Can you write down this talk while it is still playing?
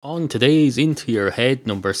On today's Into Your Head,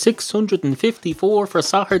 number 654 for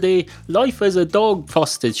Saturday, life as a dog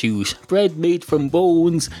prostitute, bread made from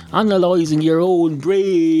bones, analysing your own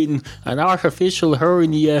brain, an artificial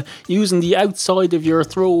hernia, using the outside of your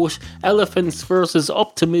throat, elephants versus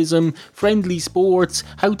optimism, friendly sports,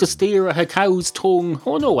 how to stare at a cow's tongue,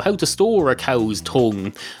 how to store a cow's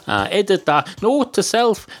tongue, edit that, note to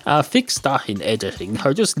self, fix that in editing,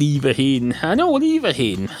 or just leave it in, leave it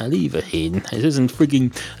in,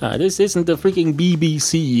 this isn't the freaking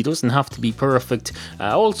BBC, it doesn't have to be perfect.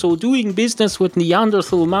 Also, doing business with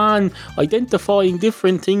Neanderthal man, identifying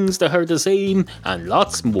different things that are the same, and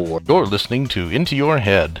lots more. You're listening to Into Your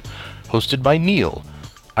Head, hosted by Neil,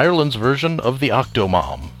 Ireland's version of the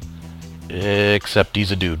Octomom. Except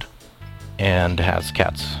he's a dude, and has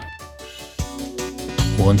cats.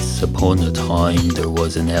 Once upon a time there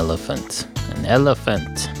was an elephant,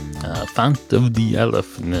 fant of the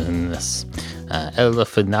elephantness.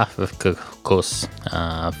 Elephanafricus,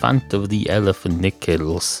 fant of the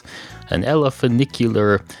elephanticals, an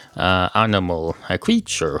elephanicular animal, a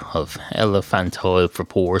creature of elephantile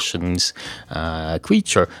proportions,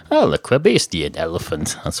 basically an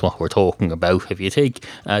elephant, that's what we're talking about. If you take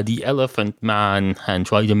the elephant man and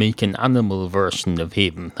try to make an animal version of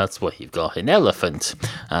him, that's what you've got, an elephant.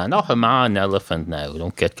 Not a man elephant now,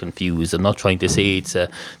 don't get confused. I'm not trying to say it's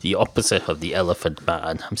the opposite of the elephant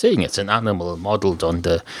man. I'm saying it's an animal modelled on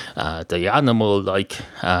the animal-like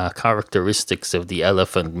characteristics of the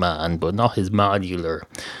elephant man, but not his modular.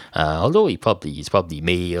 Although he's probably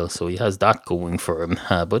male, so he has that going for him.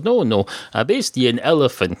 But no. Basically, an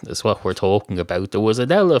elephant is what we're talking about. There was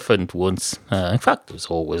an elephant once. In fact, there's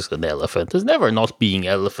always an elephant. There's never not being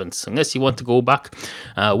elephants, unless you want to go back,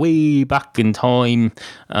 way back in time.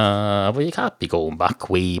 But you can't be going back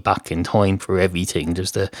way back in time for everything.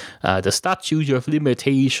 There's the statute of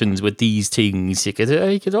limitations with these things. You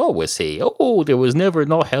could always say, there was never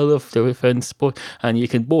not elephants, and you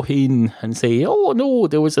can butt in and say,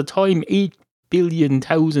 there was a time 8 billion,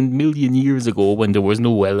 thousand, million years ago when there was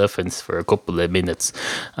no elephants for a couple of minutes.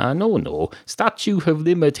 No. Statute of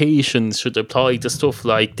limitations should apply to stuff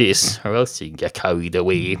like this, or else you can get carried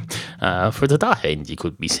away. For that end, you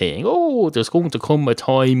could be saying, there's going to come a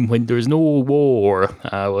time when there's no war.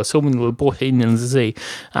 Well, someone will butt in and say,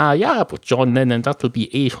 but John Lennon, that'll be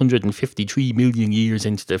 853 million years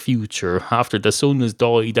into the future, after the sun has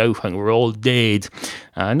died out and we're all dead.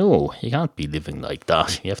 No, you can't be living like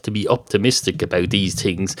that. You have to be optimistic about these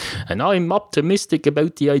things, and I'm optimistic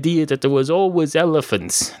about the idea that there was always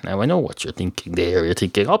elephants. Now I know what you're thinking there. You're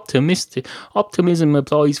thinking optimism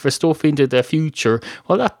applies for stuff into the future.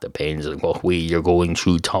 Well, that depends on what way you're going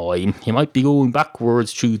through time. You might be going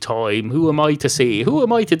backwards through time. Who am I to say? Who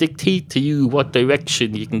am I to dictate to you what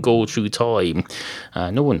direction you can go through time?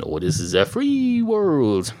 No, this is a free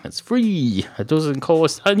world. It's free. It doesn't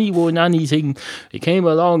cost anyone anything. We came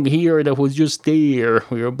along here that was just there.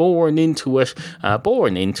 We were born into it,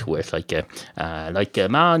 like a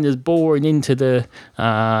man is born into the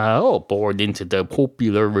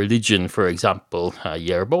popular religion, for example.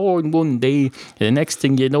 You're born one day, the next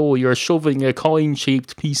thing you know, you're shoving a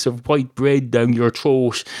coin-shaped piece of white bread down your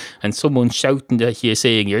throat, and someone's shouting at you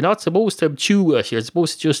saying, you're not supposed to chew it, you're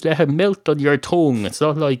supposed to just let it melt on your tongue. It's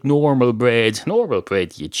not like normal bread. Normal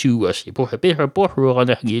bread, you chew it, you put a bit of butter on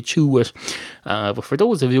it and you chew it. But for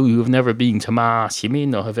those of you who have never been to Mass, you may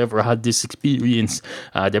not have ever had this experience.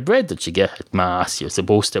 The bread that you get at Mass, you're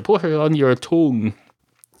supposed to put it on your tongue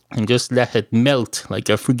and just let it melt like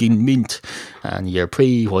a frigging mint, and you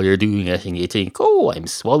pray while you're doing it, and you think, I'm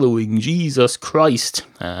swallowing Jesus Christ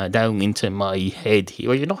down into my head.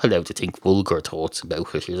 Well, you're not allowed to think vulgar thoughts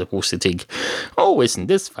about it. You're supposed to think, isn't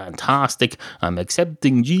this fantastic? I'm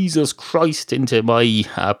accepting Jesus Christ into my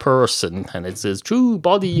person, and it's his true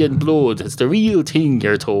body and blood. It's the real thing,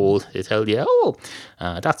 you're told. They tell you,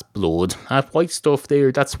 that's blood. That white stuff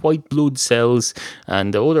there, that's white blood cells,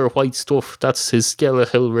 and the other white stuff, that's his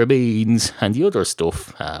skeletal remains, and the other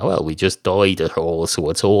stuff, we just dyed it all, so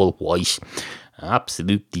it's all white.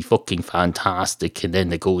 Absolutely fucking fantastic. And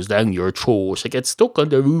then it goes down your throat. It gets stuck on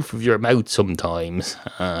the roof of your mouth sometimes.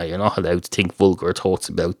 You're not allowed to think vulgar thoughts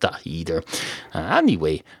about that either.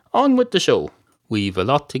 Anyway, on with the show. We've a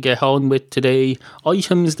lot to get on with today.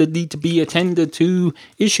 Items that need to be attended to.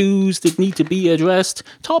 Issues that need to be addressed.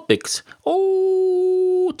 Topics.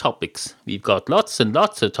 Topics. We've got lots and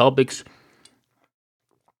lots of topics.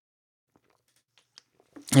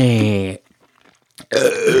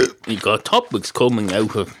 We've got topics coming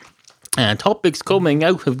out of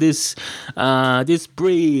this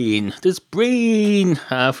brain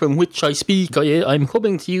from which I speak. I'm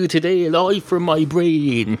coming to you today live from my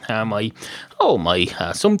brain. oh my,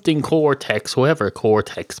 something cortex, whoever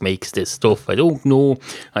cortex makes this stuff, I don't know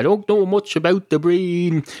much about the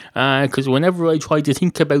brain, because whenever I try to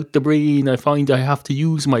think about the brain, I find I have to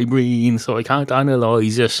use my brain, so I can't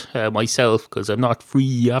analyse it myself, because I'm not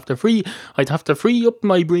free. I'd have to free up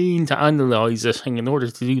my brain to analyse it, and in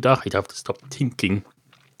order to do that, I'd have to stop thinking.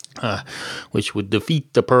 Which would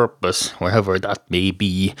defeat the purpose, wherever that may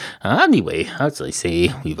be. Anyway, as I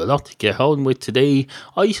say, we've a lot to get on with today.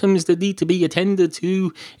 Items that need to be attended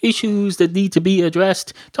to, issues that need to be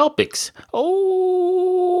addressed, topics.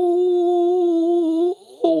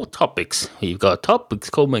 Topics. We've got topics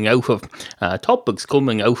coming out of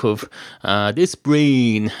this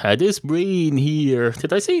brain. This brain here.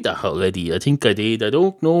 Did I say that already? I think I did. I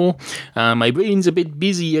don't know. My brain's a bit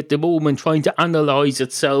busy at the moment trying to analyse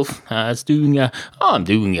itself. I'm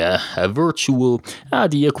doing a virtual,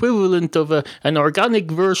 the equivalent of an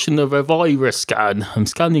organic version of a virus scan. I'm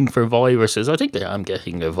scanning for viruses. I think I am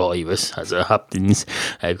getting a virus as it happens.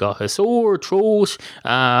 I've got a sore throat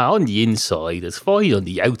on the inside. It's fine on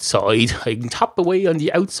the outside. I can tap away on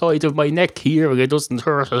the outside of my neck here and it doesn't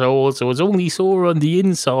hurt at all, so it's only sore on the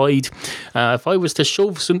inside. If I was to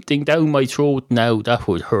shove something down my throat now, that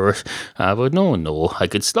would hurt, but no, I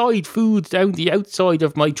could slide food down the outside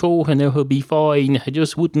of my throat and it would be fine. It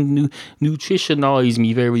just wouldn't nutritionise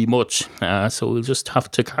me very much, so we'll just have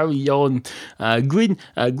to carry on. Grin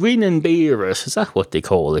and bear it. Is that what they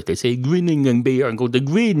call it? They say grinning and bear, and go to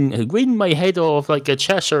grin my head off like a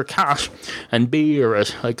Cheshire cat and bear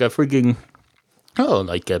it like a frigging... Oh,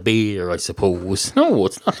 like a bear, I suppose. No,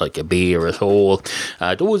 it's not like a bear at all.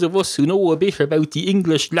 Those of us who know a bit about the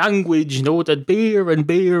English language know that bear and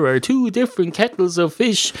bear are two different kettles of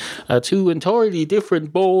fish, two entirely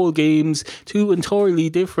different ball games, two entirely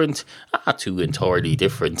different,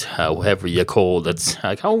 however you call it.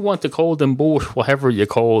 I don't want to call them both whatever you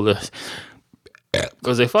call it.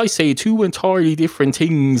 Because if I say two entirely different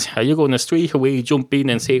things, you're going to straight away jump in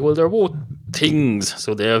and say, well, they're both things,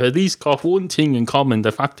 so they have at least got one thing in common,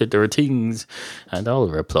 the fact that they're things. And I'll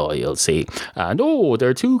reply, I'll say, no,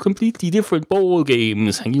 they're two completely different ball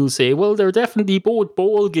games. And you'll say, well, they're definitely both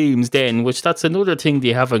ball games then, which that's another thing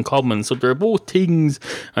they have in common. So they're both things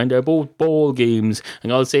and they're both ball games.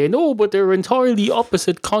 And I'll say, no, but they're entirely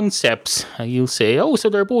opposite concepts. And you'll say, oh, so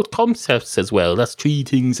they're both concepts as well. That's three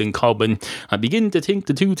things in common. And begin to think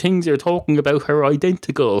the two things you're talking about are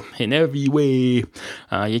identical in every way.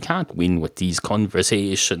 You can't win with these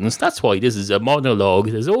conversations. That's why this is a monologue.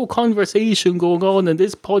 There's no conversation going on in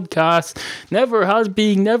this podcast. Never has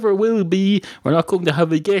been, never will be. We're not going to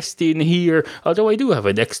have a guest in here, although I do have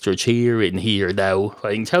an extra chair in here now.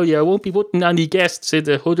 I can tell you I won't be putting any guests in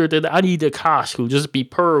it other than Annie the cat, who'll just be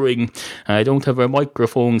purring. I don't have a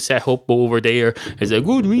microphone set up over there. There's a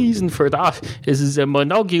good reason for that. This is a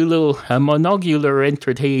monocular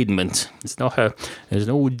entertainment. There's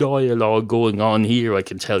no dialogue going on here, I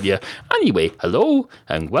can tell you. Anyway, hello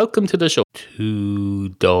and welcome to the show. Two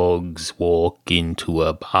dogs walk into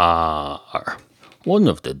a bar. One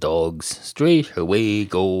of the dogs straight away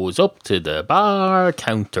goes up to the bar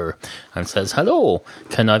counter and says, hello,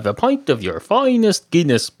 can I have a pint of your finest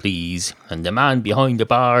Guinness, please? And the man behind the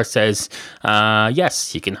bar says,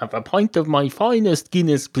 yes, you can have a pint of my finest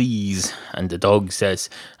Guinness, please. And the dog says,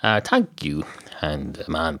 thank you. And the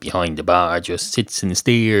man behind the bar just sits and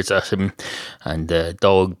stares at him. And the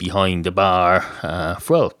dog behind the bar,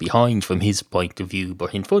 behind from his point of view,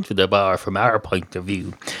 but in front of the bar from our point of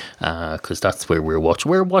view, because that's where we're watching.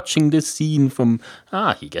 We're watching this scene from,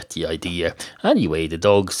 you get the idea. Anyway, the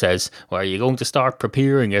dog says, well, are you going to start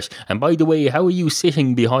preparing it? And by the way, how are you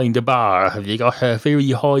sitting behind the bar? Have you got a very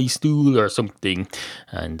high stool or something?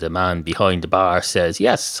 And the man behind the bar says,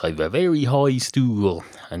 yes, I've a very high stool.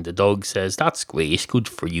 And the dog says, that's great, good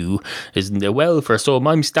for you. Isn't it well for some?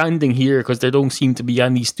 I'm standing here because there don't seem to be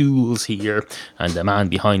any stools here. And the man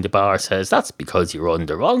behind the bar says, that's because you're on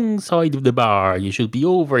the wrong side of the bar. You should be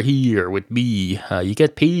over here with me. You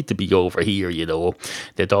get paid to be over here, you know.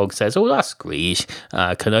 The dog says, oh, that's great.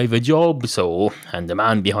 Can I have a job, so? And the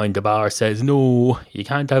man behind the bar says, no, you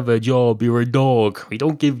can't have a job. You're a dog. We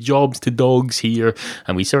don't give jobs to dogs here.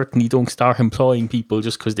 And we certainly don't start employing people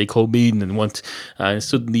just because they come in and want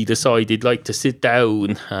suddenly decide they'd like to sit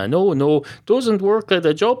down. No, doesn't work.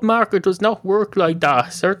 The job market does not work like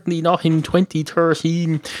that. Certainly not in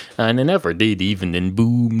 2013, and it never did, even in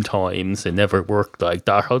boom times. It never worked like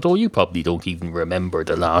that, although you probably don't even remember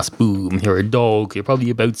the last boom. You're a dog. You're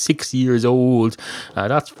probably about 6 years old.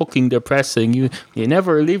 That's fucking depressing. You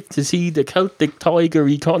never lived to see the Celtic Tiger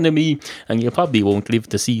economy, and you probably won't live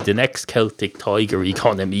to see the next Celtic Tiger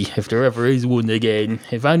economy, if there ever is one again.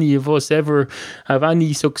 If any of us ever have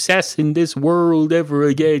any success in this world, world ever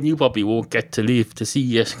again. You probably won't get to live to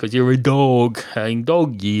see it because you're a dog. In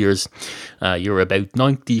dog years, you're about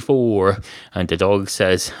 94. And the dog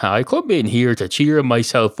says, I come in here to cheer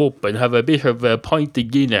myself up and have a bit of a pint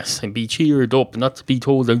of Guinness and be cheered up, not to be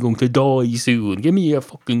told I'm going to die soon. Give me a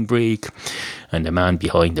fucking break. And the man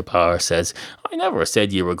behind the bar says, I never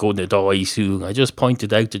said you were going to die soon. I just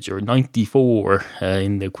pointed out that you're 94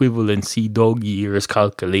 in the equivalency dog years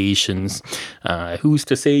calculations. Who's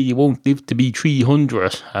to say you won't live to be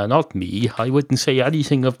 300? Not me. I wouldn't say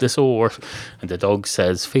anything of the sort. And the dog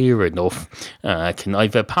says, fair enough. Can I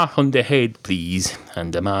have a pat on the head, please?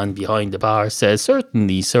 And the man behind the bar says,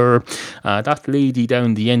 certainly, sir. That lady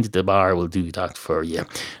down the end of the bar will do that for you.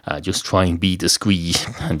 Just try and be discreet.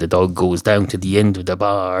 And the dog goes down to the end of the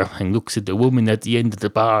bar and looks at the woman at the end of the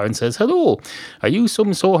bar and says, hello, are you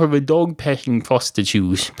some sort of a dog petting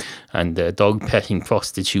prostitute? And the dog petting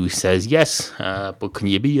prostitute says, yes, but can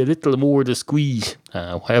you be a little more discreet?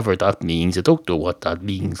 Whatever that means. I don't know what that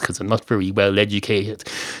means because I'm not very well educated.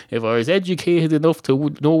 If I was educated enough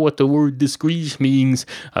to know what the word discreet means,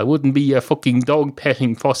 I wouldn't be a fucking dog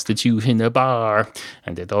petting prostitute in a bar.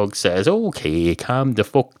 And the dog says, okay, calm the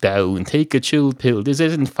fuck down, take a chill pill. This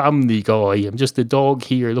isn't Family Guy. I'm just a dog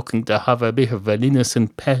here looking to have a bit of an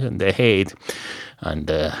innocent pet on the head. And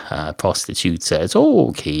the prostitute says, oh,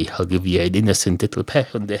 okay, I'll give you an innocent little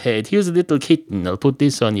pet on the head. Here's a little kitten. I'll put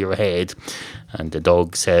this on your head. And the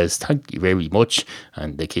dog says, thank you very much.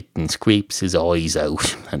 And the kitten scrapes his eyes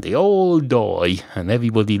out. And they all die. And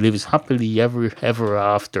everybody lives happily ever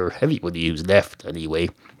after. Everybody who's left, anyway.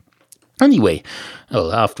 Anyway,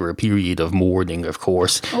 well, after a period of mourning, of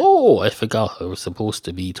course. Oh, I forgot I was supposed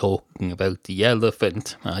to be talking about the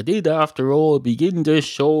elephant. I did, after all, begin this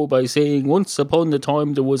show by saying once upon a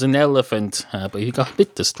time there was an elephant. But you got a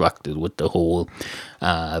bit distracted with the whole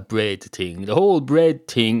bread thing. The whole bread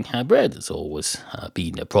thing. Bread has always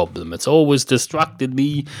been a problem. It's always distracted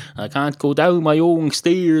me. I can't go down my own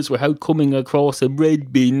stairs without coming across a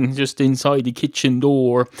bread bin just inside the kitchen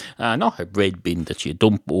door. Not a bread bin that you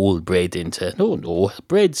dump old bread into. No, a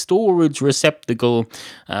bread storage receptacle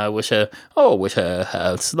with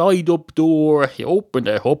a slide up door. You open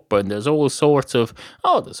it up and there's all sorts of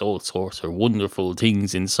wonderful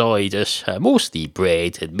things inside it. Mostly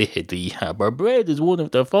bread, admittedly, but bread is one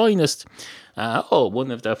of the finest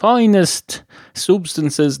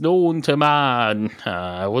substances known to man.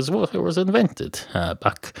 Was invented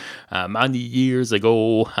back many years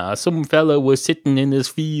ago. Some fella was sitting in his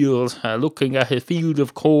field looking at a field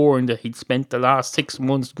of corn that he'd spent the last 6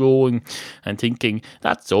 months growing and thinking,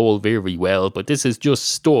 that's all very well, but this is just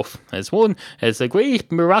stuff. It's a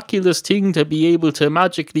great miraculous thing to be able to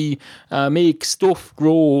magically make stuff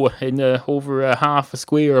grow in over a half a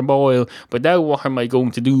square mile, but now what am I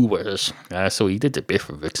going to do with it? So he did a bit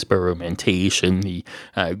of experimentation. He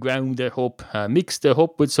ground it up, mixed it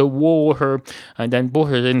up with some water, and then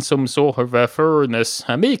put it in some sort of a furnace,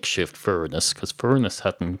 a makeshift furnace, because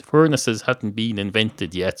furnaces hadn't been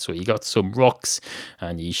invented yet. So he got some rocks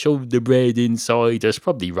and he shoved the bread inside it,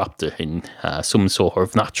 probably wrapped it in some sort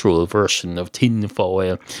of natural version of tin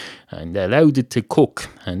foil, and allowed it to cook.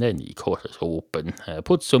 And then he cut it open,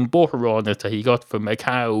 put some butter on it that he got from a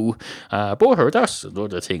cow. Butter, that's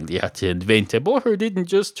another thing they had to invent. Butter didn't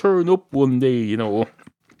just turn up one day, you know.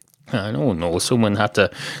 I don't know. Someone had to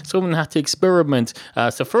experiment.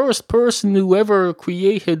 The first person who ever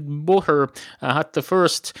created butter had to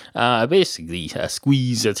first basically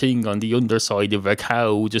squeeze a thing on the underside of a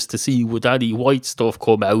cow just to see would any white stuff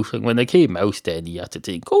come out. And when it came out, then he had to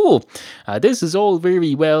think, this is all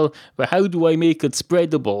very well, but how do I make it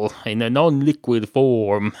spreadable in a non-liquid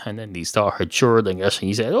form? And then he started churning it, and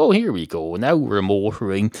he said, here we go. Now we're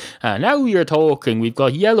motoring. Now you're talking. We've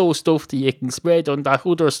got yellow stuff that you can spread on that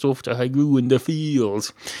other stuff that I grew in the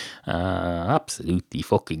fields. Absolutely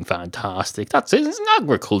fucking fantastic. That's it. Isn't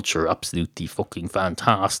agriculture absolutely fucking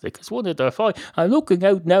fantastic? It's one of the I'm looking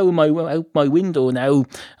out now out my window now.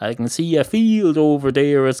 I can see a field over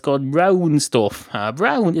there. It's got brown stuff.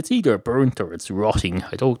 Brown. It's either burnt or it's rotting.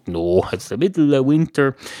 I don't know. It's the middle of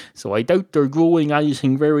winter, so I doubt they're growing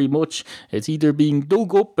anything very much. It's either being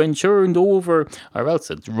dug up and churned over, or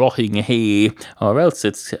else it's rotting hay, or else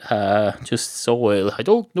it's just soil. I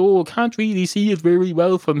don't know no, can't really see it very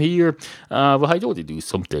well from here. But I know they do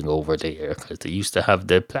something over there, because they used to have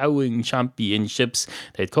the ploughing championships.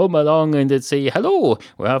 They'd come along and they'd say, hello,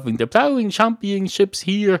 we're having the ploughing championships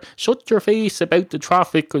here. Shut your face about the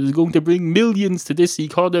traffic, because it's going to bring millions to this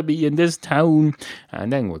economy in this town.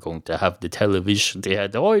 And then we're going to have the television. They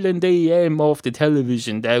had the Ireland AM off the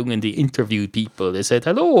television down, and they interviewed people. They said,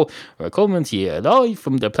 hello, we're coming to you live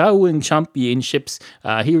from the ploughing championships.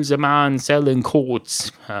 Here's a man selling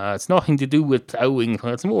coats. It's nothing to do with ploughing.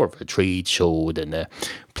 It's more of a trade show than a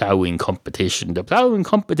ploughing competition. The ploughing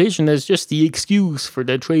competition is just the excuse for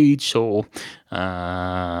the trade show.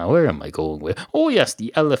 Where am I going with? Oh yes,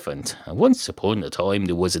 the elephant. Once upon a time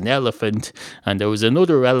there was an elephant, and there was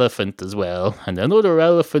another elephant as well, and another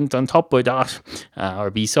elephant on top of that, or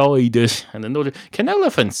beside it, and another. Can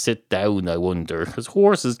elephants sit down, I wonder? Because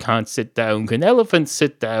horses can't sit down. Can elephants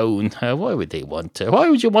sit down? Why would they want to? Why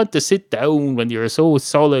would you want to sit down when you're so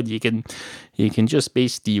solid you can just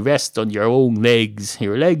basically rest on your own legs?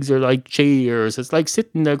 Your legs are like chairs. It's like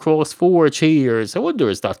sitting across 4 chairs. I wonder,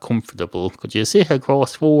 is that comfortable? Could you sit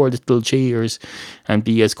across 4 little chairs and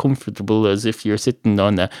be as comfortable as if you're sitting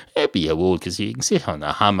on a... Maybe you would, because you can sit on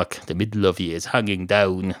a hammock. The middle of you is hanging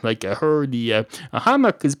down like a hernia. A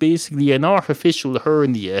hammock is basically an artificial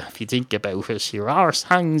hernia, if you think about it. Your arse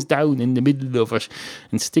hangs down in the middle of it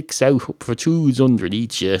and sticks out, protrudes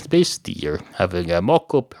underneath you. Basically, you're having a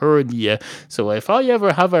mock-up hernia. So if I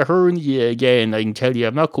ever have a hernia again, I can tell you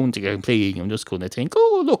I'm not going to complain. I'm just going to think,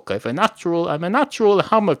 oh look, I'm a natural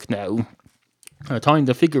hammock now. Trying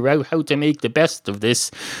to figure out how to make the best of this,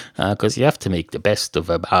 because you have to make the best of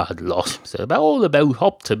a bad lot. It's all about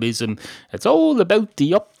optimism. It's all about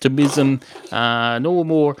the optimism. No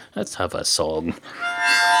more. Let's have a song.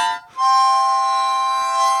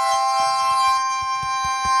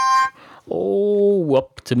 Oh,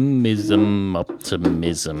 optimism,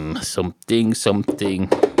 optimism, something, something.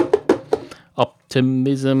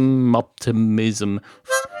 Optimism, optimism.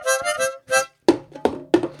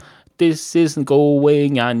 This isn't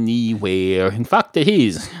going anywhere. In fact, it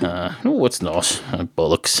is. No, it's not.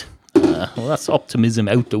 Bollocks. Well, that's optimism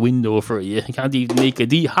out the window for you. You can't even make a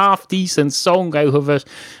half-decent song out of it.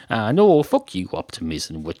 No, fuck you,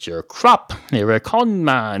 optimism, with your crap. You're a con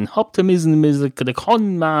man. Optimism is the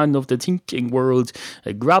con man of the thinking world.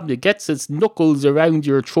 It gets its knuckles around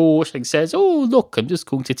your throat and says, oh, look, I'm just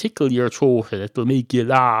going to tickle your throat and it'll make you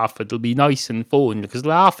laugh. It'll be nice and fun, because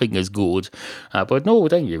laughing is good. But no,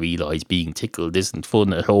 then you realise being tickled isn't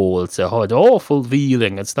fun at all. It's an awful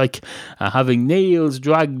feeling. It's like having nails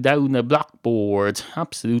dragged down a blackboard.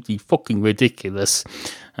 Absolutely fucking ridiculous.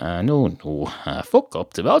 No, fuck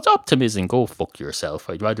optimism. It's optimism. Go fuck yourself.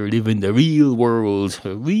 I'd rather live in the real world,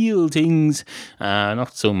 real things,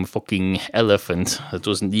 not some fucking elephant that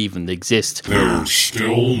doesn't even exist. There's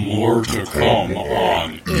still more to come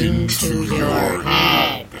on Into Your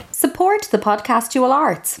Head. Support the Podcastual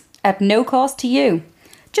Arts at no cost to you.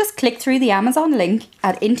 Just click through the Amazon link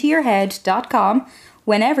at intoyourhead.com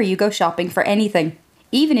whenever you go shopping for anything,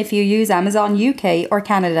 even if you use Amazon UK or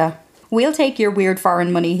Canada. We'll take your weird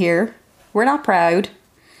foreign money here. We're not proud.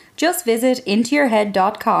 Just visit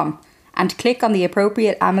intoyourhead.com and click on the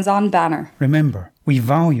appropriate Amazon banner. Remember, we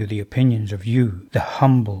value the opinions of you, the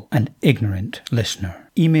humble and ignorant listener.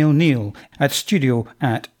 Email Neil at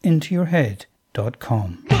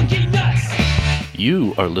studio@intoyourhead.com.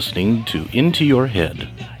 You are listening to Into Your Head,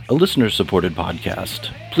 a listener-supported podcast.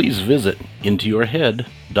 Please visit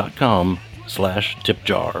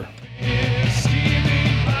intoyourhead.com/tipjar.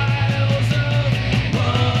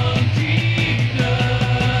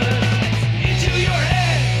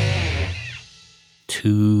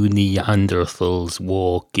 Two Neanderthals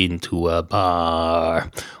walk into a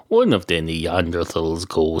bar. One of the Neanderthals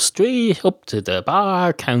goes straight up to the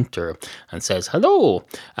bar counter and says, hello,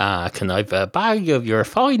 can I have a bag of your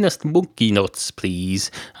finest monkey nuts,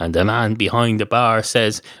 please? And the man behind the bar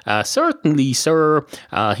says, certainly, sir.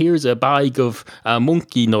 Here's a bag of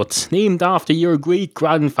monkey nuts named after your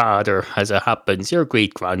great-grandfather. As it happens, your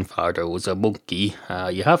great-grandfather was a monkey.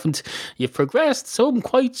 You've progressed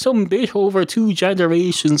quite some bit over 2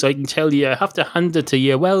 generations, I can tell you. I have to hand it to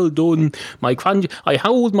you. Well done. I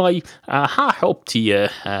hold my hat up to you,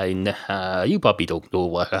 and you probably don't know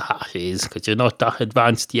what a hat is because you're not that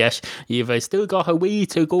advanced yet. You've still got a way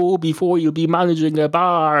to go before you'll be managing a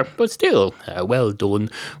bar, but still, well done.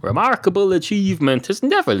 Remarkable achievement.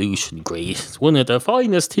 Isn't evolution great? It's one of the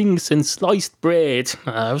finest things since sliced bread.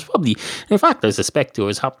 In fact, I suspect it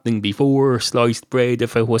was happening before sliced bread,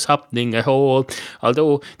 if it was happening at all.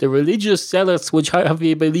 Although the religious zealots would have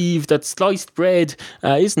you believe that sliced bread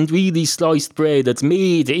isn't really sliced bread, it's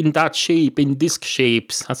made in that shape, in disc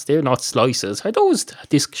shapes. They're not slices. Are those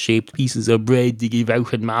disc-shaped pieces of bread they give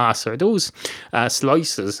out in mass? Are those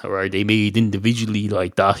slices, or are they made individually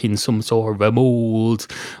like that in some sort of a mould?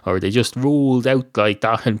 Or are they just rolled out like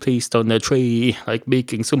that and placed on a tray, like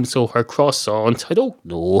making some sort of croissant? I don't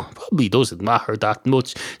know. Probably doesn't matter that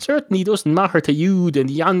much. Certainly doesn't matter to you, the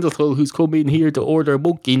Neanderthal who's come in here to order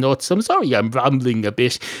monkey nuts. I'm sorry I'm rambling a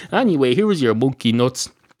bit. Anyway, here's your monkey nuts.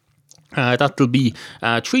 That'll be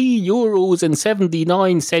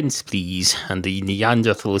 €3.79, please. And the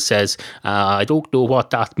Neanderthal says, I don't know what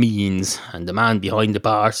that means. And the man behind the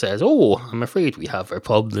bar says, oh, I'm afraid we have a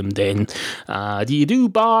problem then. Do you do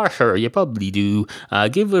barter? You probably do.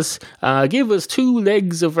 Give us 2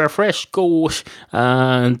 legs of a fresh goat,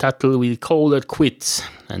 and we'll call it quits.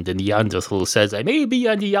 And the Neanderthal says, I may be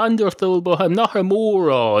a Neanderthal, but I'm not a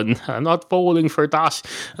moron. I'm not falling for that.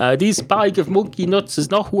 This bag of monkey nuts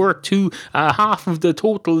is not worth half of the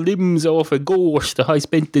total limbs of a goat that I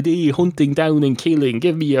spent the day hunting down and killing.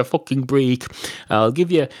 Give me a fucking break. I'll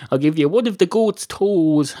give you one of the goat's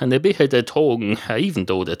toes and a bit of the tongue, even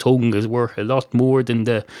though the tongue is worth a lot more than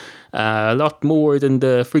the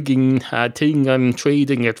frigging thing I'm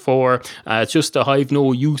trading it for. It's just that I've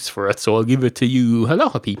no use for it, so I'll give it to you. A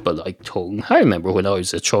lot of people like tongue. I remember when I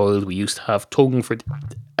was a child, we used to have tongue for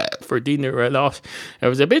dinner a lot. It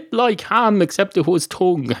was a bit like ham, except it was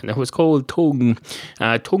tongue, and it was called tongue.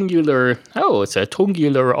 Tungular. Oh, it's a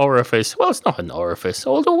tungular orifice. Well, it's not an orifice,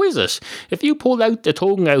 although is it? If you pull out the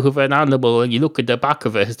tongue out of an animal and you look at the back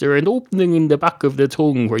of it, is there an opening in the back of the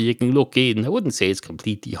tongue where you can look in? I wouldn't say it's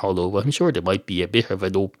completely hollow, but I'm sure there might be a bit of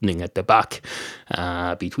an opening at the back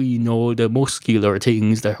between all the muscular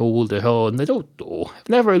things that hold it on. I don't know. I've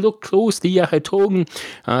never looked closely at a tongue.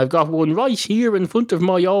 I've got one right here in front of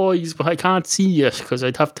my eyes, but I can't see it because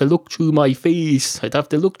I'd have to look through my face. I'd have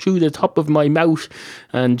to look through the top of my mouth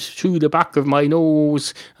and through the back of my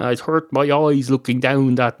nose. I'd hurt my eyes looking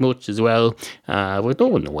down that much as well. But I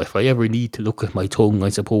don't know if I ever need to look at my tongue. I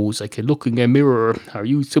suppose I could look in a mirror or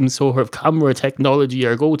use some sort of camera technology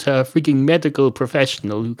or go to a freaking medical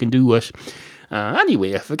professional who can do it.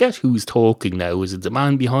 Anyway, I forget who's talking now. Is it the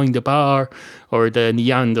man behind the bar or the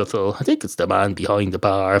Neanderthal? I think it's the man behind the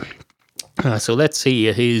bar. So let's see,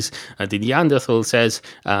 it is. The Neanderthal says,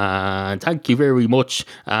 thank you very much,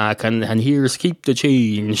 and here's keep the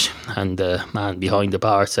change. And the man behind the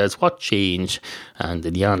bar says, what change? And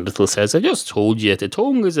the Neanderthal says, I just told you, the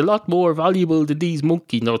tongue is a lot more valuable than these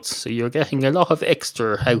monkey nuts, so you're getting a lot of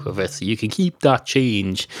extra out of it, so you can keep that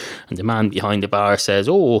change. And the man behind the bar says,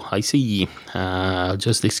 oh, I see,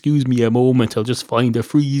 just excuse me a moment, I'll just find a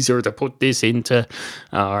freezer to put this into,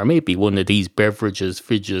 or maybe one of these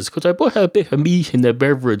fridges. Could I put a bit of meat in the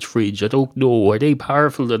beverage fridge? I don't know, are they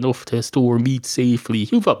powerful enough to store meat safely?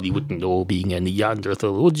 You probably wouldn't know, being a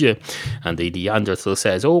Neanderthal, would you? And the Neanderthal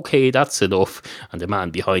says, okay, that's enough. And the man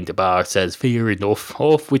behind the bar says, fair enough,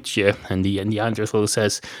 off with you. And the Neanderthal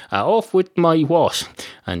says, off with my what?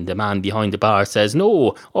 And the man behind the bar says,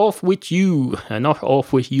 no, off with you, not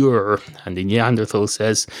off with your. And the Neanderthal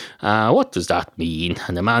says, what does that mean?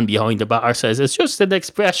 And the man behind the bar says, it's just an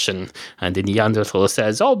expression. And the Neanderthal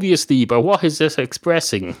says, obviously, but what is this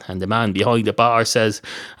expressing? And the man behind the bar says,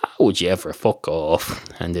 how would you ever fuck off?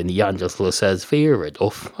 And the Neanderthal says, fair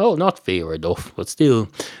enough. Oh, not fair enough, but still,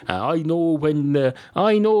 I know when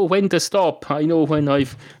to stop. I know when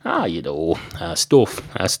I've,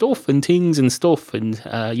 stuff and things and stuff and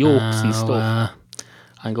yolks and stuff.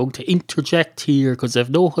 I'm going to interject here because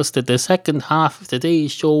I've noticed that the second half of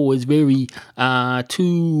today's show is very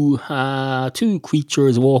two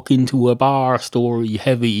creatures walk into a bar story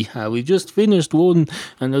heavy. We've just finished one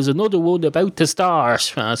and there's another one about to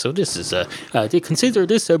start. So this is they consider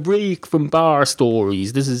this a break from bar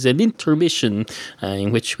stories. This is an intermission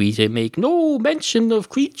in which we make no mention of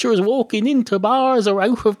creatures walking into bars or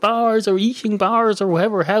out of bars or eating bars or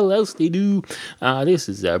whatever hell else they do. This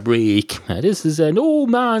is a break. This is a no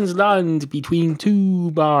man's land between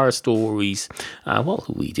two bar stories. What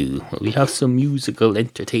will we do? Well, we have some musical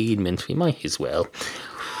entertainment. We might as well.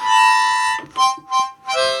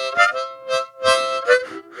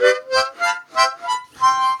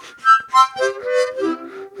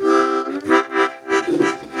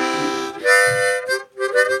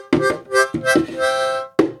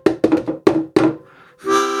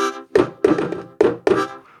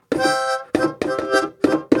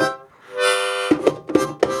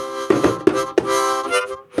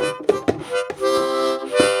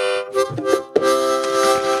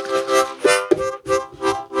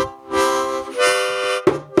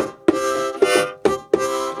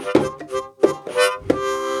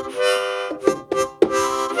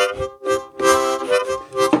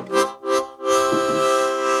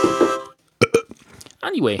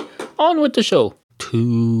 Anyway, on with the show.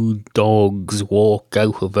 Two dogs walk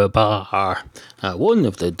out of a bar. One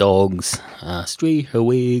of the dogs straight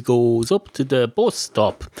away goes up to the bus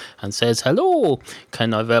stop and says, "Hello,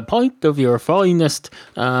 can I have a pint of your finest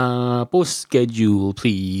bus schedule,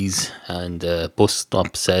 please?" And the bus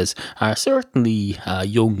stop says, "Certainly,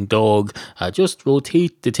 young dog. Just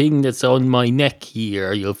rotate the thing that's on my neck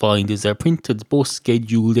here. You'll find there's a printed bus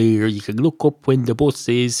schedule there. You can look up when the bus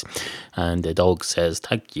is." And the dog says,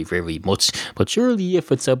 "Thank you very much. But surely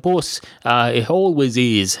if it's a bus, it always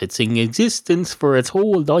is. It's in existence for its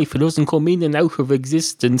whole life. It doesn't come in and out of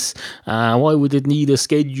existence. Why would it need a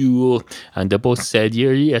schedule?" And the bus said,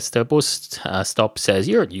 "Yes, the bus stop says,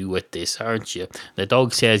 you're new at this, aren't you?" The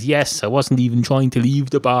dog says, "Yes, I wasn't even trying to leave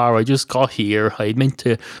the bar. I just got here. I meant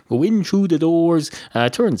to go in through the doors.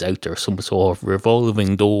 Turns out there's some sort of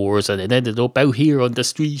revolving doors, and it ended up out here on the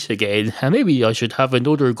street again. Maybe I should have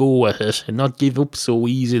another go at it and not give up so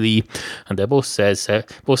easily." And the bus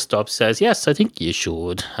stop says, "Yes, I think you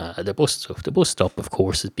should." The bus stop, of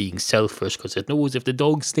course, is being selfish because it knows if the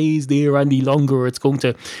dog stays there any longer, it's going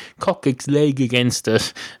to cock its leg against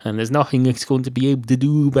it, and there's nothing it's going to be able to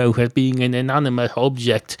do about it being an inanimate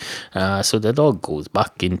object. So the dog goes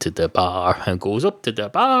back into the bar and goes up to the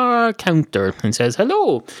bar counter and says,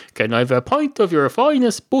 "Hello, can I have a pint of your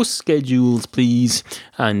finest bus schedules, please?"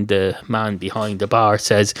 And the man behind the bar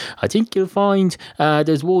says, "I think you'll find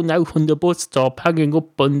there's one out on the bus stop hanging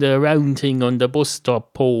up on the round thing on the bus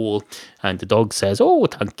stop pole." And the dog says, "Oh,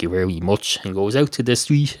 thank you very much," and goes out to the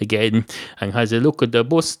street again and has a look at the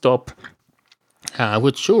bus stop.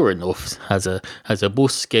 Which sure enough has a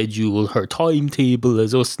bus schedule, her timetable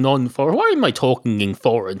as us none for. Why am I talking in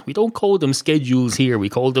foreign? We don't call them schedules here, we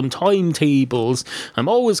call them timetables. I'm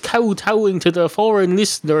always kowtowing to the foreign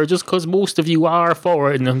listener just because most of you are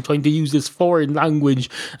foreign. I'm trying to use this foreign language.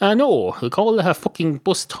 No, we call it a fucking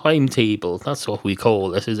bus timetable. That's what we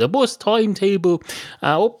call it. It's a bus timetable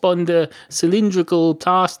up on the cylindrical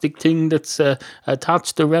plastic thing that's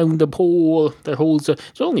attached around the pole that holds the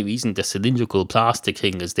only reason the cylindrical plastic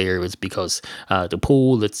thing is there is because the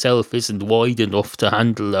pole itself isn't wide enough to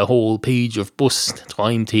handle a whole page of bus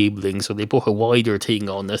timetabling, so they put a wider thing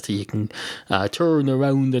on it that you can turn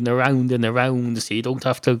around and around and around, so you don't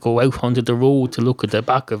have to go out onto the road to look at the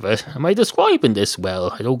back of it. Am I describing this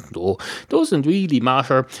well? I don't know. Doesn't really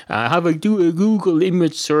matter. Do a Google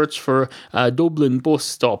image search for Dublin bus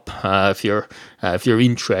stop if you're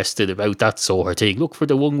interested about that sort of thing. Look for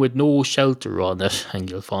the one with no shelter on it, and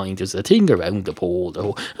you'll find there's a thing around the pole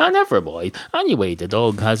though. Never mind. Anyway, the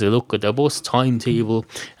dog has a look at the bus timetable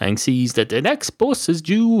and sees that the next bus is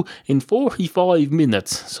due in 45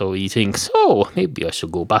 minutes. So he thinks, "Oh, maybe I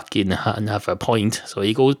should go back in and have a pint." So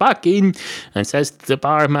he goes back in and says to the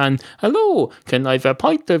barman, "Hello, can I have a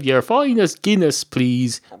pint of your finest Guinness,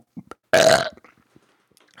 please?"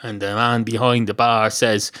 And the man behind the bar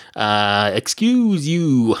says, "Excuse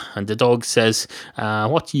you." And the dog says,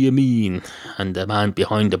 "What do you mean?" And the man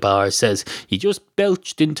behind the bar says, "He just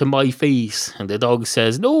belched into my face." And the dog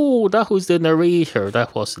says, "No, that was the narrator.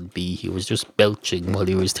 That wasn't me. He was just belching while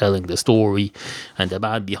he was telling the story." And the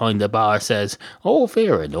man behind the bar says, "Oh,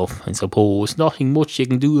 fair enough, I suppose. Nothing much you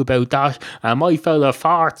can do about that. My fella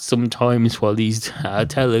farts sometimes while he's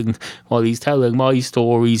telling my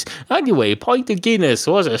stories. Anyway, pint of Guinness,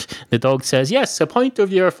 was it?" The dog says, "Yes, a pint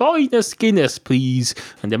of your finest Guinness, please."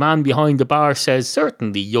 And the man behind the bar says,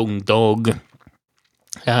 "Certainly, young dog.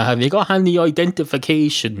 Have you got any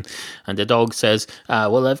identification?" And the dog says,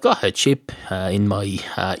 "Well, I've got a chip in my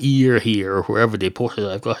ear here, wherever they put it.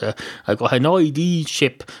 I've got an ID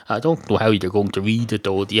chip. I don't know how you're going to read it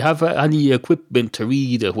though. Do you have any equipment to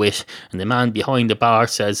read it with?" And the man behind the bar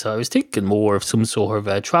says, "I was thinking more of some sort of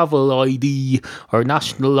a travel ID or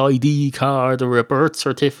national ID card or a birth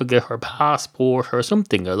certificate or passport or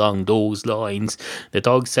something along those lines." The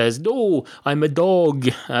dog says, "No, I'm a dog.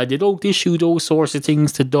 They don't issue those sorts of things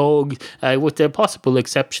to dogs, with the possible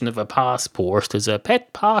exception of a passport. There's a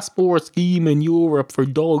pet passport scheme in Europe for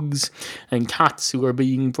dogs and cats who are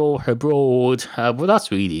being brought abroad, but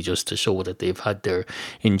that's really just to show that they've had their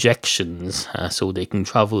injections so they can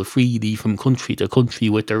travel freely from country to country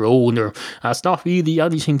with their owner. It's not really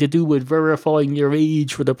anything to do with verifying your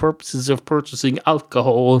age for the purposes of purchasing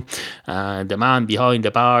alcohol." And the man behind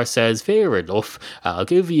the bar says, "Fair enough, I'll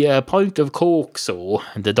give you a pint of Coke, so."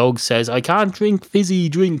 And the dog says, "I can't drink fizzy free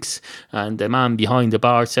drinks. And the man behind the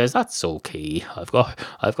bar says, that's okay. I've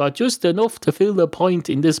got just enough to fill a pint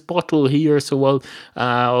in this bottle here, so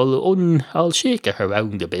I'll shake it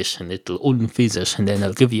around a bit and it'll unfizz it, and then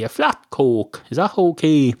I'll give you a flat Coke. Is that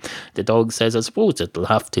okay? The dog says, I suppose it'll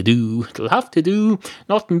have to do.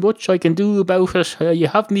 Nothing much I can do about it.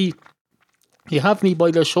 You have me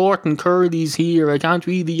by the short and curlies here. I can't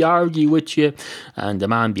really argue with you. And the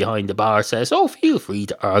man behind the bar says, oh, feel free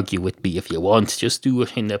to argue with me if you want. Just do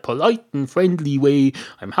it in a polite and friendly way.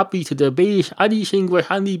 I'm happy to debate anything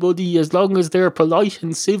with anybody as long as they're polite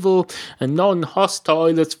and civil and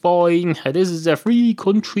non-hostile. It's fine. This is a free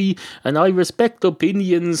country and I respect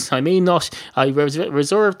opinions. I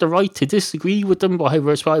reserve the right to disagree with them, but I'm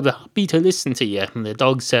happy to listen to you. And the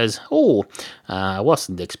dog says, I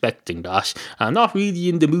wasn't expecting that. I'm not really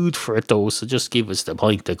in the mood for it though, so just give us the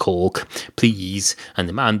pint of Coke, please. And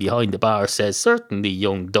the man behind the bar says, certainly,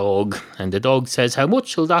 young dog. And the dog says, how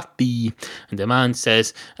much will that be? And the man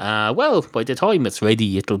says, well, by the time it's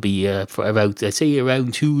ready, it'll be for around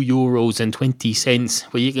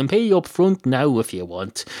 €2.20. But you can pay up front now if you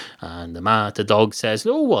want. And the dog says,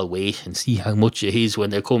 oh, I'll wait and see how much it is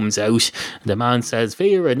when it comes out. And the man says,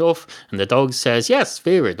 fair enough. And the dog says, yes,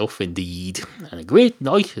 fair enough indeed. And a great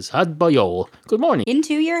night is had by all. Good morning.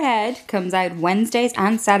 Into Your Head comes out Wednesdays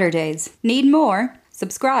and Saturdays. Need more?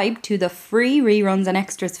 Subscribe to the free reruns and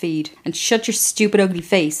extras feed and shut your stupid ugly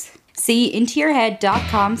face. See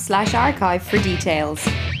intoyourhead.com/archive for details.